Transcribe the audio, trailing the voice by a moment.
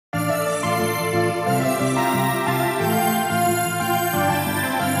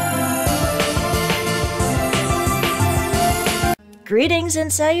Greetings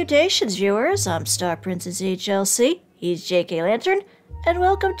and salutations, viewers. I'm StarPrincessHLC, he's JK Lantern, and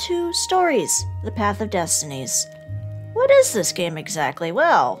welcome to Stories, the Path of Destinies. What is this game exactly?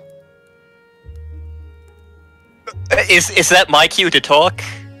 Well... Is that my cue to talk?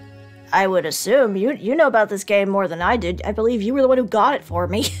 I would assume. You know about this game more than I did. I believe you were the one who got it for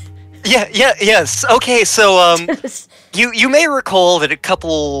me. Yes. Okay, so, you may recall that a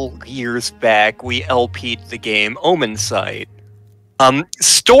couple years back, we LP'd the game Omen Sight.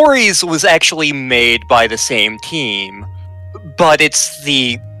 Stories was actually made by the same team, but it's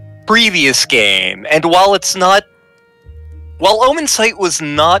the previous game, and while Omen Sight was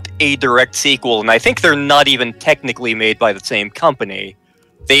not a direct sequel, and I think they're not even technically made by the same company,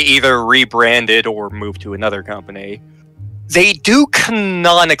 they either rebranded or moved to another company, they do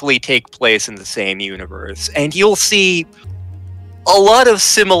canonically take place in the same universe, and you'll see a lot of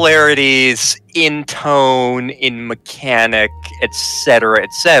similarities in tone, in mechanic, etc.,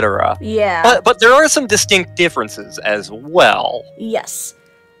 etc. Yeah. But there are some distinct differences as well. Yes.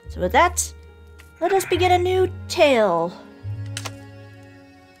 So with that, let us begin a new tale.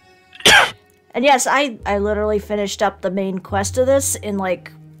 And yes, I literally finished up the main quest of this in,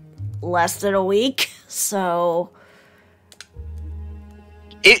 like, less than a week, so...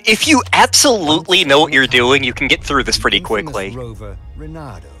 If you absolutely know what you're doing, you can get through this pretty quickly. Rover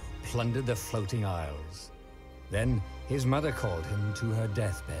REYNARDO plundered the floating isles. Then his mother called him to her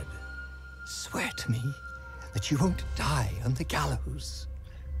deathbed. "Swear to me that you won't die on the gallows,"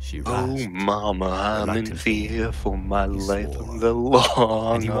 she rasped. Oh, Mama, I'm in fear for my life in the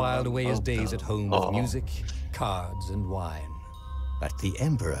long. And he whiled away his days at home with music, cards, and wine. But the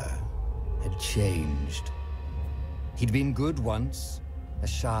Emperor had changed. He'd been good once. A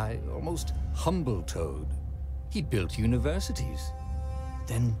shy, almost humble toad. He'd built universities.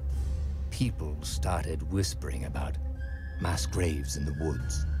 Then people started whispering about mass graves in the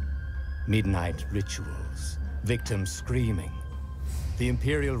woods, midnight rituals, victims screaming. The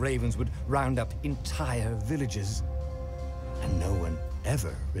Imperial Ravens would round up entire villages, and no one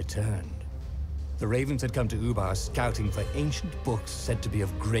ever returned. The Ravens had come to Ubar scouting for ancient books said to be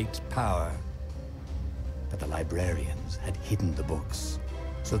of great power. But the librarians had hidden the books.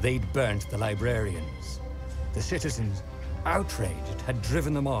 So they'd burnt the librarians. The citizens, outraged, had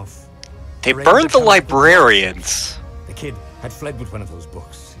driven them off. They burned the librarians. The kid had fled with one of those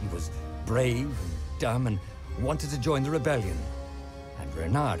books. He was brave and dumb and wanted to join the rebellion. And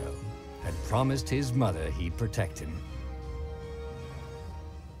REYNARDO had promised his mother he'd protect him.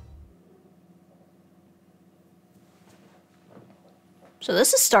 So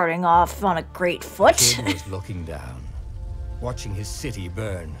this is starting off on a great foot. The kid was looking down, watching his city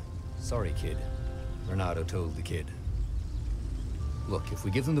burn. "Sorry, kid," REYNARDO told the kid. "Look, if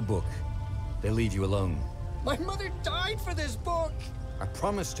we give them the book, they'll leave you alone." "My mother died for this book!" "I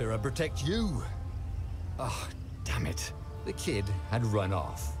promised her I'd protect you." "Oh, damn it." The kid had run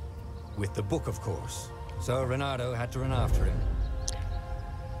off. With the book, of course. So REYNARDO had to run after him.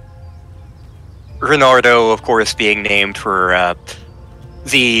 REYNARDO, of course, being named for,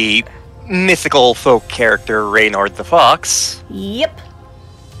 the mythical folk character Reynard the Fox. Yep.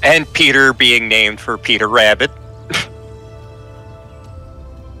 And Peter being named for Peter Rabbit.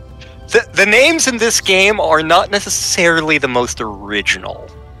 The names in this game are not necessarily the most original.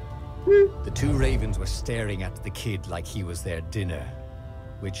 The two ravens were staring at the kid like he was their dinner,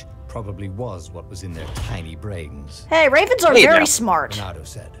 which probably was what was in their tiny brains. Hey, ravens are very smart. REYNARDO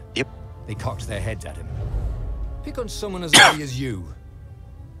said. Yep. They cocked their heads at him. "Pick on someone as ugly as you."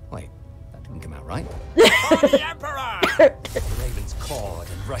 Wait, that didn't come out right. "For the Emperor!" The ravens cawed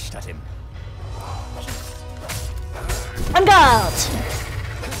and rushed at him. I'm God!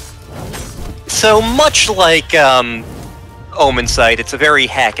 So much like, Omen Sight, it's a very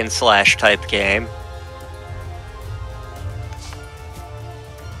hack and slash type game.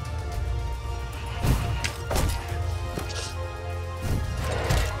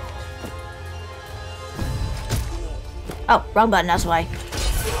 Oh, wrong button, that's why.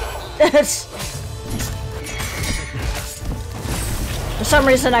 For some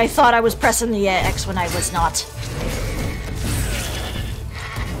reason I thought I was pressing the X when I was not.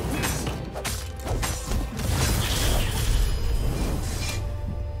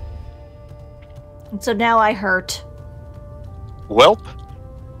 And so now I hurt. Welp.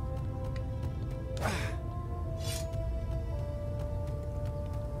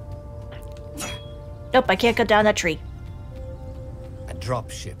 Nope, I can't cut down that tree. A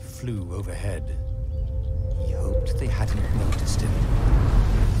dropship flew overhead. He hoped they hadn't noticed him.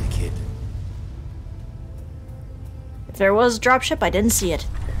 The kid. If there was a dropship, I didn't see it.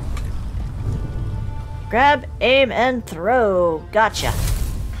 Grab, aim, and throw. Gotcha.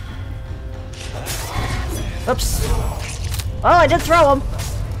 Oops. Oh, I did throw him.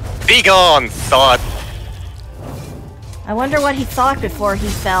 Be gone, thought. I wonder what he thought before he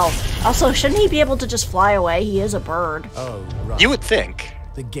fell. Also, shouldn't he be able to just fly away? He is a bird. Oh, right. You would think.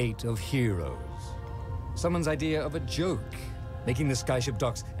 The Gate of Heroes. Someone's idea of a joke, making the Skyship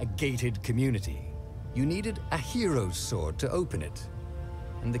Docks a gated community. You needed a hero's sword to open it.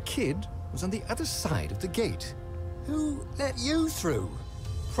 And the kid was on the other side of the gate. Who let you through?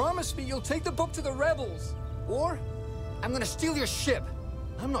 Promise me you'll take the book to the rebels. Or I'm gonna steal your ship.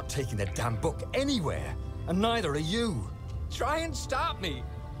 I'm not taking that damn book anywhere. And neither are you. Try and stop me,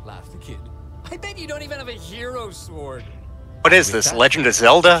 laughed the kid. I bet you don't even have a hero sword. What is this, Legend of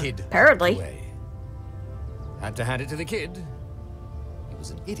Zelda? Apparently. Had to hand it to the kid. He was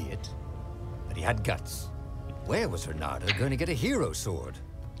an idiot, but he had guts. Where was REYNARDO going to get a hero sword?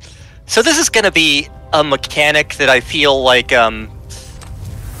 So this is going to be a mechanic that I feel like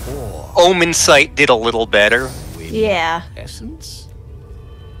Omen Sight did a little better. Yeah. Essence?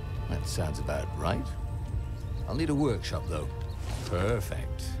 That sounds about right. I'll need a workshop, though.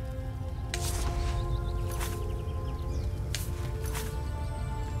 Perfect.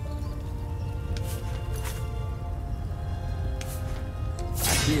 A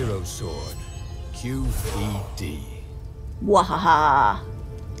hero sword. QED. Wahaha.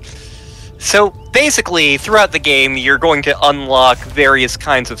 So basically, throughout the game, you're going to unlock various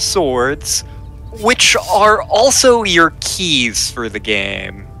kinds of swords, which are also your keys for the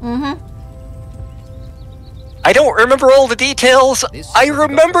game. Mm-hmm. I don't remember all the details. I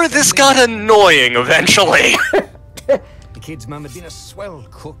remember this got annoying eventually. The kid's mum had been a swell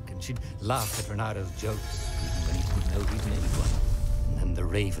cook, and she'd laughed at REYNARDO's jokes, even when he didn't know he'd made one. And then the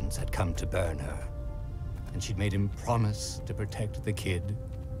ravens had come to burn her, and she'd made him promise to protect the kid.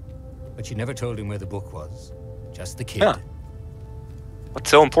 But she never told him where the book was, just the kid. Huh.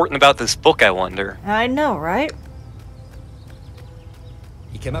 What's so important about this book, I wonder? I know, right?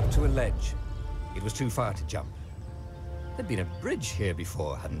 He came up to a ledge. It was too far to jump. There'd been a bridge here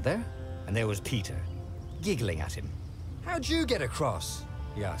before, hadn't there? And there was Peter, giggling at him. How'd you get across?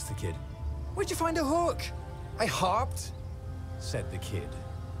 He asked the kid. Where'd you find a hook? I harped, said the kid.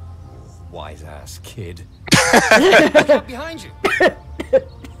 Wise-ass kid. Look out behind you.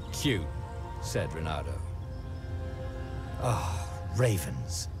 Cute, said REYNARDO. Oh,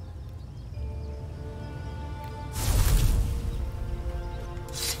 ravens.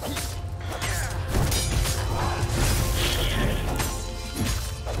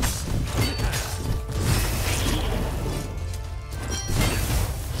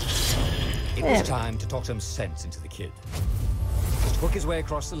 It was time to talk some sense into the kid. Just hook his way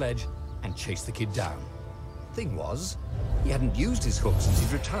across the ledge and chase the kid down. Thing was, he hadn't used his hook since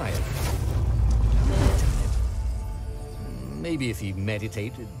he'd retired. Wait a minute. Maybe if he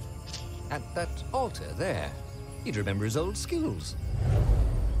meditated at that altar there, he'd remember his old skills.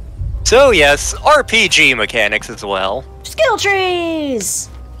 So yes, RPG mechanics as well. Skill trees!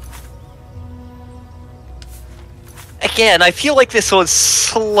 Again, I feel like this was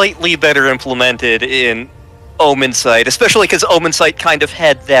slightly better implemented in Omen Sight, especially because Omen Sight kind of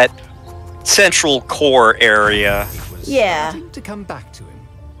had that central core area. It was starting to come back to him.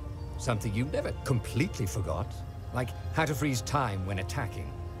 Something you never completely forgot, like how to freeze time when attacking.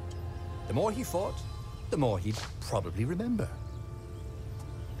 The more he fought, the more he'd probably remember.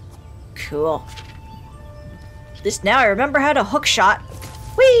 Cool. At least now I remember how to hook shot.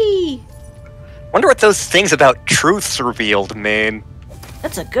 Whee! Wonder what those things about truths revealed mean.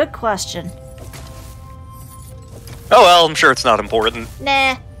 That's a good question. Oh well, I'm sure it's not important.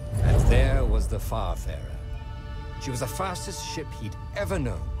 Nah. And there was the Farfarer. She was the fastest ship he'd ever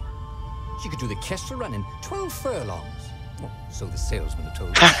known. She could do the Kestra run in 12 furlongs. Well, so the salesman had told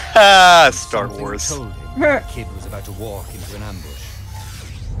him. Haha, Star Something Wars. told him the kid was about to walk into an ambush.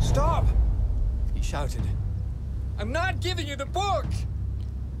 Stop! He shouted. I'm not giving you the book!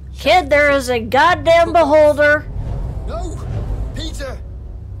 Kid, there is a goddamn beholder. No! Peter!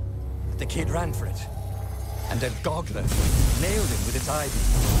 The kid ran for it. And a goggler nailed him with its ivy.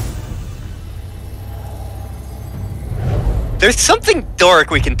 There's something dark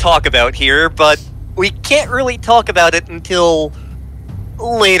we can talk about here, but we can't really talk about it until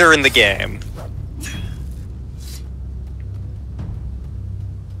later in the game.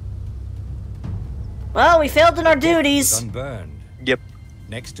 Well, we failed in our duties. Unburned. Yep.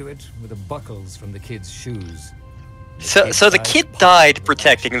 Next to it were the buckles from the kid's shoes. So the kid died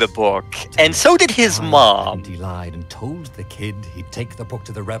protecting the book, and so did his mom. He lied and told the kid he'd take the book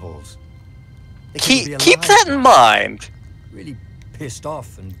to the rebels. Keep that in mind. Really pissed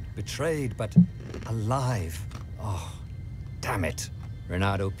off and betrayed, but alive. Oh, damn it.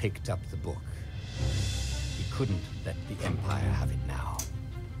 Reynardo picked up the book. He couldn't let the Empire have it now.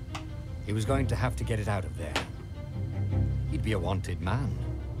 He was going to have to get it out of there. He'd be a wanted man.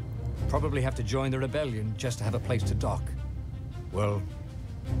 Probably have to join the rebellion just to have a place to dock. Well,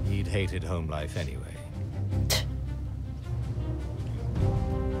 he'd hated home life anyway.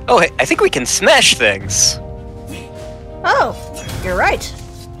 Oh, I think we can smash things. Oh, you're right.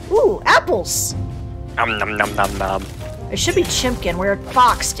 Ooh, apples. Nom nom nom nom nom. It should be Chimkin. We're a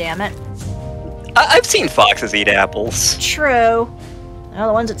fox, damn it. I've seen foxes eat apples. True. Well,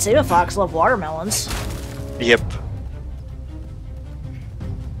 the ones at Save a Fox love watermelons. Yep.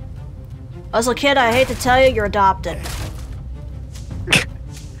 Also, kid, I hate to tell you, you're adopted.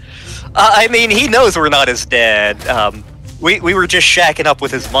 I mean, he knows we're not his dad. We were just shacking up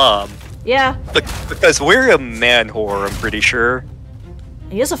with his mom. Yeah. Because we're a man whore, I'm pretty sure.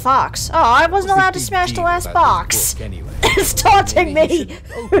 He is a fox. Oh, I wasn't allowed to smash the last box. Anyway? It's taunting me.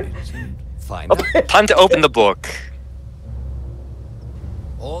 Fine. Oh, time to open the book.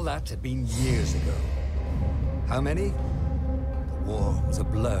 All that had been years ago. How many? The war was a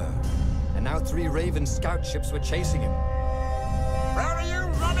blur. And now 3 Raven scout ships were chasing him. Where are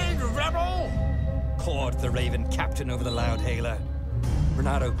you running, rebel? Cawed the Raven captain over the loud hailer.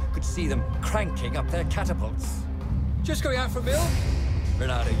 Reynardo could see them cranking up their catapults. Just going out for a meal?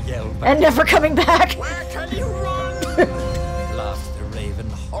 Reynardo yelled back. And never coming back. Where can you run? Laughed the Raven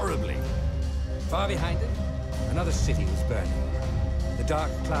horribly. Far behind it, another city was burning. The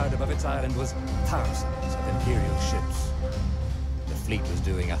dark cloud above its island was thousands of Imperial ships. The fleet was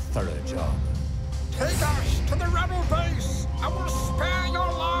doing a thorough job. Take us to the rebel base! I will spare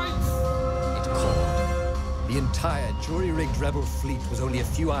your life! It called. The entire jury-rigged rebel fleet was only a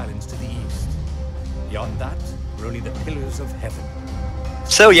few islands to the east. Beyond that were only the pillars of heaven.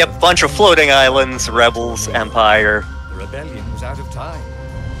 So, yep, bunch of floating islands, rebels, empire. The rebellion was out of time.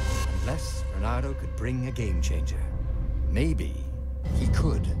 Unless Reynardo could bring a game changer. Maybe he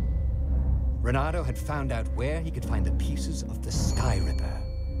could. Reynardo had found out where he could find the pieces of the Sky Ripper,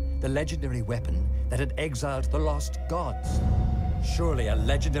 the legendary weapon that had exiled the lost gods. Surely a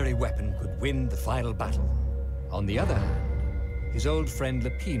legendary weapon could win the final battle. On the other hand, his old friend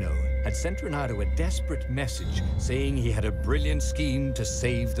Lapino had sent Reynardo a desperate message saying he had a brilliant scheme to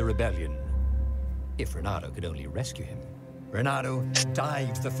save the rebellion. If Reynardo could only rescue him. Reynardo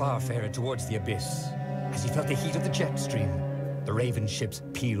dived the Farfarer towards the abyss. As he felt the heat of the jet stream, the Raven ships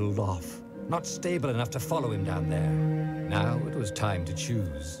peeled off, not stable enough to follow him down there. Now it was time to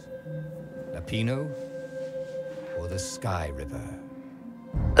choose. Lapino or the Sky Ripper?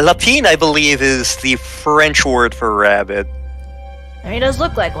 Lapine, I believe, is the French word for rabbit. And he does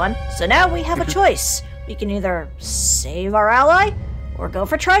look like one. So now we have a choice. We can either save our ally or go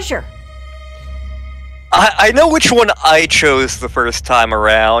for treasure. I know which one I chose the first time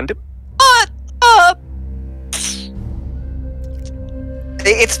around, but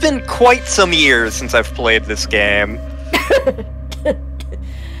it's been quite some years since I've played this game.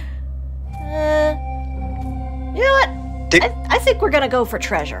 You know what? I think we're gonna go for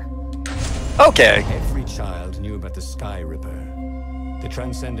treasure. Okay. Every child knew about the Sky Ripper. The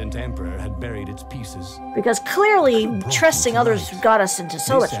Transcendent Emperor had buried its pieces. Because clearly, trusting others got us into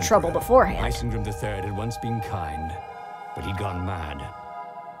so much trouble beforehand. Isengrim III had once been kind, but he'd gone mad.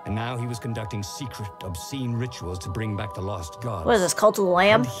 And now he was conducting secret, obscene rituals to bring back the lost gods. What is this, Cult of the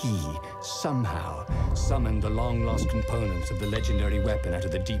Lamb? And he, somehow, summoned the long-lost components of the legendary weapon out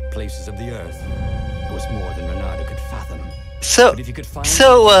of the deep places of the earth. It was more than Reynardo could fathom. But if he could find the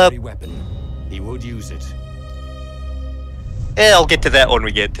legendary weapon, he would use it. I'll get to that when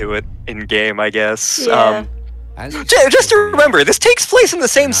we get to it in-game, I guess. Yeah. Just to remember, this takes place in the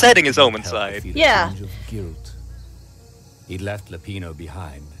same setting as Omen'side. Yeah. Guilt. He'd left Lapino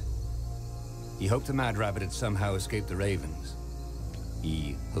behind. He hoped the Mad Rabbit had somehow escaped the Ravens.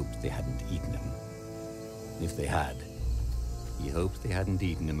 He hoped they hadn't eaten him. If they had, he hoped they hadn't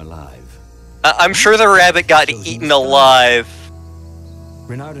eaten him alive. I'm sure the rabbit got eaten alive.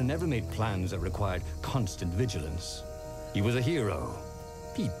 Reynardo never made plans that required constant vigilance. He was a hero.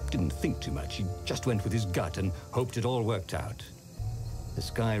 He didn't think too much. He just went with his gut and hoped it all worked out. The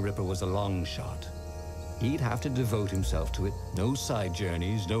Sky Ripper was a long shot. He'd have to devote himself to it. No side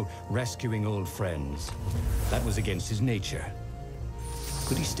journeys, no rescuing old friends. That was against his nature.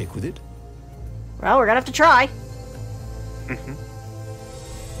 Could he stick with it? Well, we're gonna have to try.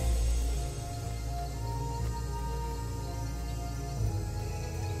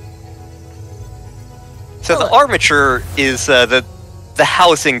 So the armature is the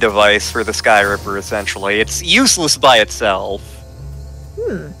housing device for the Sky Ripper, essentially. It's useless by itself.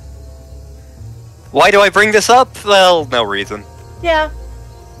 Why do I bring this up? Well, no reason. Yeah.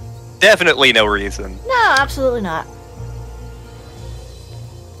 Definitely no reason. No, absolutely not.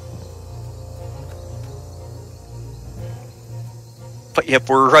 But yep,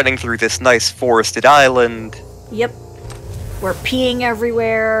 we're running through this nice forested island. Yep. We're peeing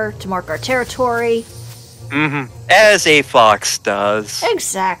everywhere to mark our territory. As a fox does.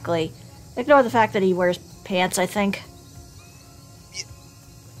 Exactly. Ignore the fact that he wears pants, I think.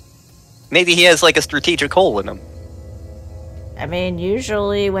 Maybe he has like a strategic hole in him. I mean,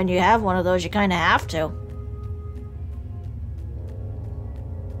 usually when you have one of those, you kind of have to.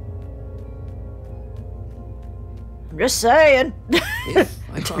 I'm just saying. If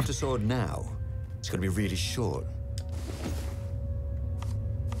I craft a sword now, it's going to be really short.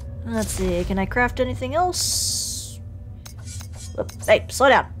 Let's see, can I craft anything else? Whoop, hey, slow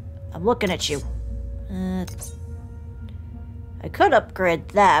down. I'm looking at you. I could upgrade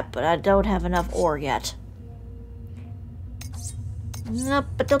that, but I don't have enough ore yet. Nope,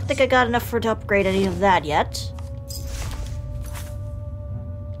 I don't think I got enough to upgrade any of that yet.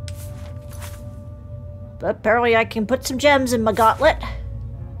 But apparently I can put some gems in my gauntlet.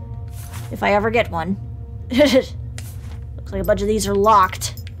 If I ever get one. Looks like a bunch of these are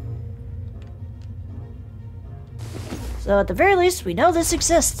locked. So at the very least, we know this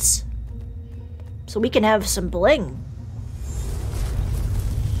exists. So we can have some bling.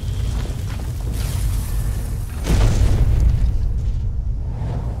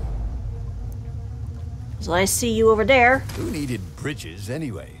 So I see you over there. Who needed bridges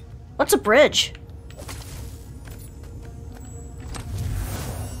anyway? What's a bridge?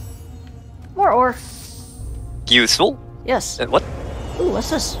 More ore. Useful. Yes. What? Ooh, what's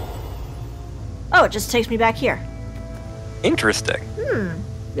this? Oh, it just takes me back here. Interesting.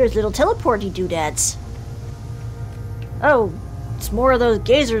 There's little teleporty doodads. Oh, it's more of those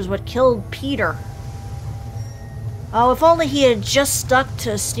gazers what killed Peter. Oh, if only he had just stuck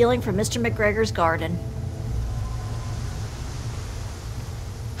to stealing from Mr. McGregor's garden.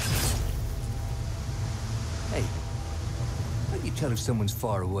 Hey, how do you tell if someone's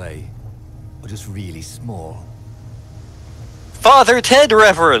far away or just really small? Father Ted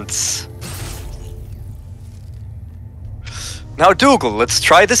reference! Now, Dougal, let's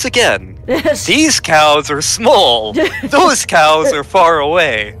try this again. These cows are small. Those cows are far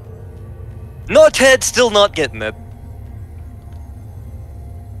away. No, Ted, still not getting it.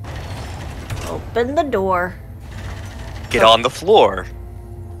 Open the door. Get on the floor.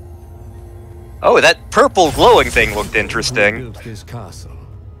 Oh, that purple glowing thing looked interesting. Who built this castle?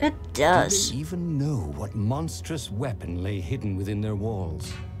 It Do does. they even know what monstrous weapon lay hidden within their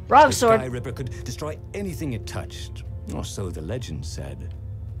walls? Wrong The sword. Sky Ripper could destroy anything it touched, or so the legend said.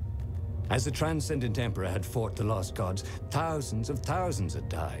 As the Transcendent Emperor had fought the lost gods, thousands of thousands had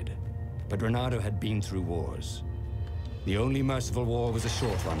died. But REYNARDO had been through wars. The only merciful war was a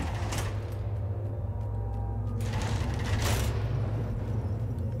short one.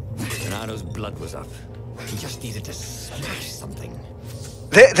 REYNARDO's blood was up. He just needed to smash something.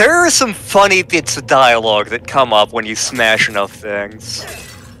 There are some funny bits of dialogue that come up when you smash enough things.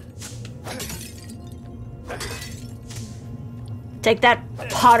 Take that,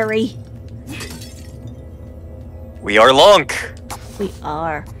 pottery. We are Lunk. We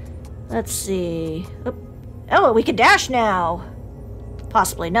are. Let's see. Oop. Oh, we can dash now.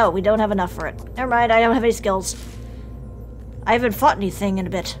 Possibly. No, we don't have enough for it. Never mind, I don't have any skills. I haven't fought anything in a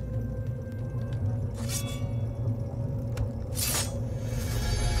bit.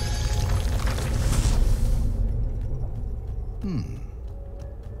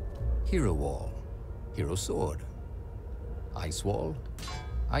 Hero wall. Hero sword. Ice wall.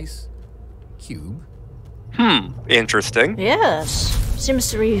 Ice cube. Interesting. Yes.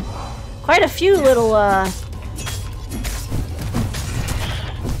 Seems to be quite a few little, a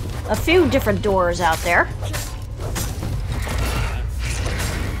few different doors out there.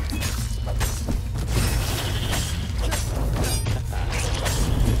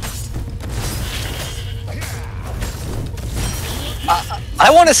 I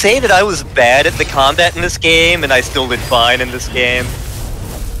want to say that I was bad at the combat in this game, and I still did fine in this game.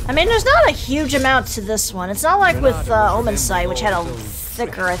 I mean, there's not a huge amount to this one. It's not like with Omen Sight, which had a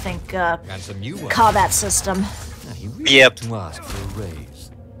thicker, I think, combat system. Yep. To ask for a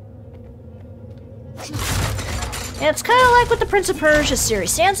raise. Yeah, it's kind of like with the Prince of Persia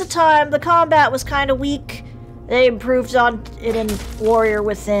series. Sands of Time, the combat was kind of weak. They improved on it in Warrior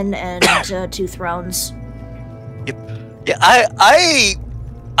Within and Two Thrones. Yep. Yeah,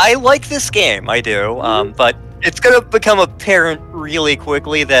 I like this game, I do, but it's gonna become apparent really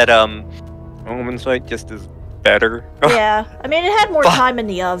quickly that, Omen Sight just is better. Yeah, I mean, it had more time in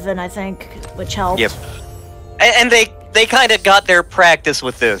the oven, I think, which helped. Yep. And they kind of got their practice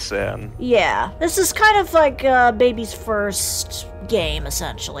with this, and... Yeah, this is kind of like baby's first game,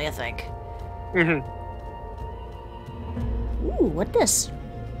 essentially, I think. Mm-hmm. Ooh, what this?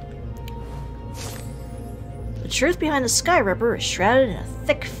 The truth behind the Sky Ripper is shrouded in a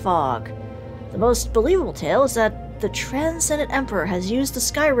thick fog. The most believable tale is that the Transcendent Emperor has used the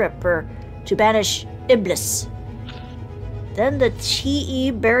Sky Ripper to banish Iblis. Then the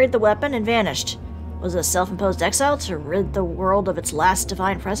TE buried the weapon and vanished. Was it a self-imposed exile to rid the world of its last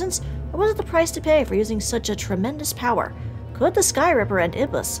divine presence? Or was it the price to pay for using such a tremendous power? Could the Sky Ripper and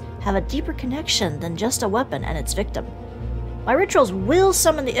Iblis have a deeper connection than just a weapon and its victim? My rituals will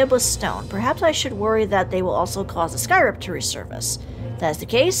summon the Iblis Stone. Perhaps I should worry that they will also cause the Sky Ripper to resurface. If that is the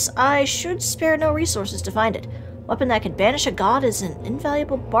case, I should spare no resources to find it. A weapon that can banish a god is an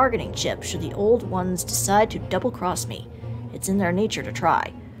invaluable bargaining chip should the old ones decide to double-cross me. It's in their nature to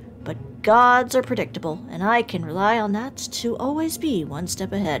try. But gods are predictable, and I can rely on that to always be one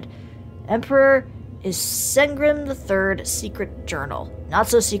step ahead. Emperor is Sengrim III secret journal. Not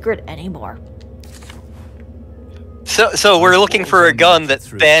so secret anymore. So we're looking for a gun that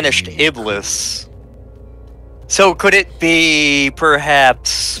banished Iblis. So could it be,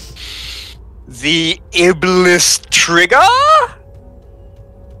 perhaps, the Iblis Trigger?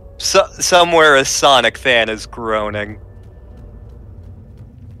 Somewhere a Sonic fan is groaning.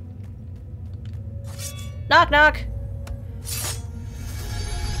 Knock, knock.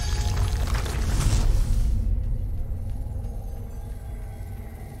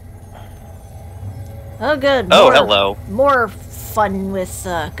 Oh, good. Oh, hello. More fun with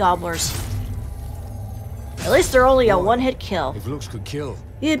gobblers. At least they're only a one-hit kill. If looks could kill.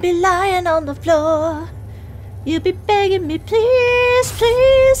 You'd be lying on the floor. You'd be begging me, please,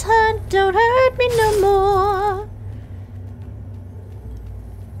 please, hon, don't hurt me no more.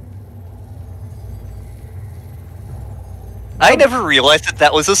 I never realized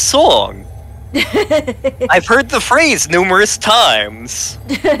that was a song. I've heard the phrase numerous times.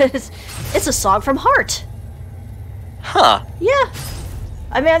 It's a song from Heart. Huh. Yeah.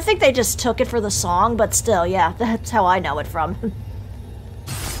 I mean, I think they just took it for the song, but still, yeah, that's how I know it from.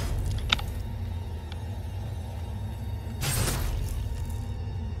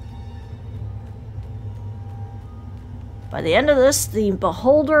 By the end of this, the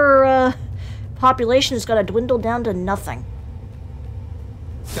Beholder population is going to dwindle down to nothing.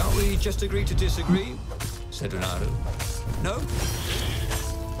 Can't we just agree to disagree? Said REYNARDO. No?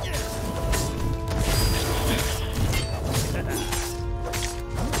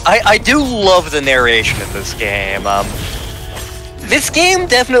 I do love the narration in this game. This game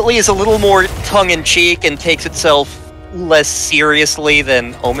definitely is a little more tongue-in-cheek and takes itself less seriously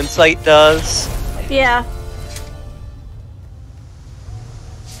than Omen Sight does. Yeah.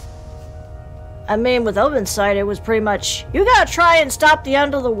 I mean, with Omen Sight, it was pretty much, you gotta try and stop the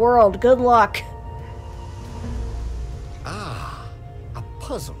end of the world. Good luck. Ah, a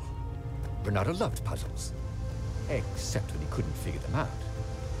puzzle. REYNARDO loved puzzles. Except when he couldn't figure them out.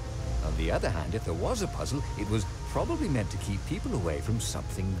 On the other hand, if there was a puzzle, it was probably meant to keep people away from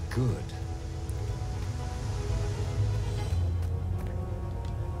something good.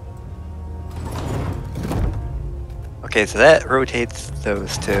 Okay, so that rotates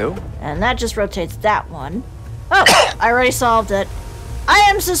those two. And that just rotates that one. Oh, I already solved it. I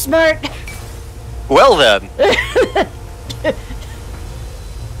am so smart! Well then.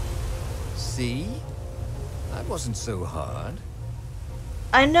 See? That wasn't so hard.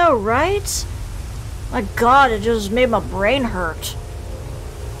 I know, right? My god, it just made my brain hurt.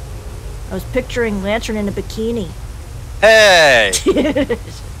 I was picturing Lantern in a bikini. Hey!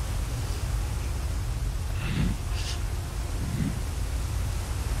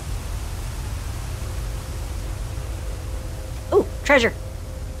 Ooh, treasure.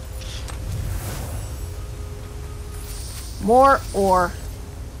 More ore.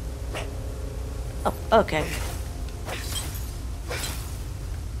 Oh, okay.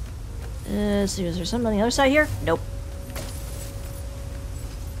 Let's see, is there something on the other side here? Nope.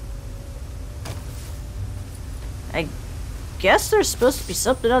 I guess there's supposed to be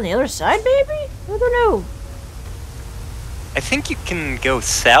something on the other side, maybe? I don't know. I think you can go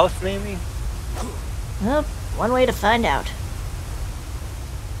south, maybe? Well, one way to find out.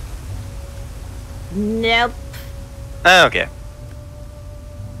 Nope. Okay.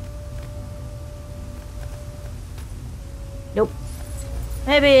 Nope.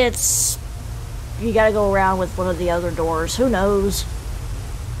 Maybe it's... you gotta go around with one of the other doors. Who knows?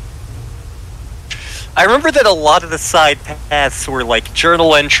 I remember that a lot of the side paths were like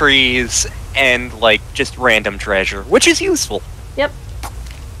journal entries and like just random treasure, which is useful. Yep.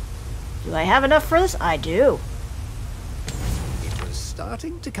 Do I have enough for this? I do. It was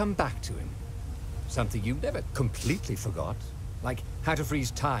starting to come back to him. Something you never completely forgot, like how to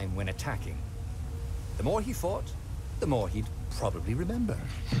freeze time when attacking. The more he fought, the more he'd probably remember.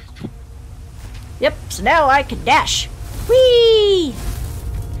 Yep, so now I can dash. Whee!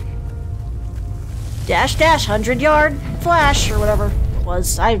 Dash, dash, 100-yard flash, or whatever it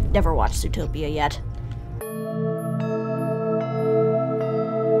was. I've never watched Zootopia yet.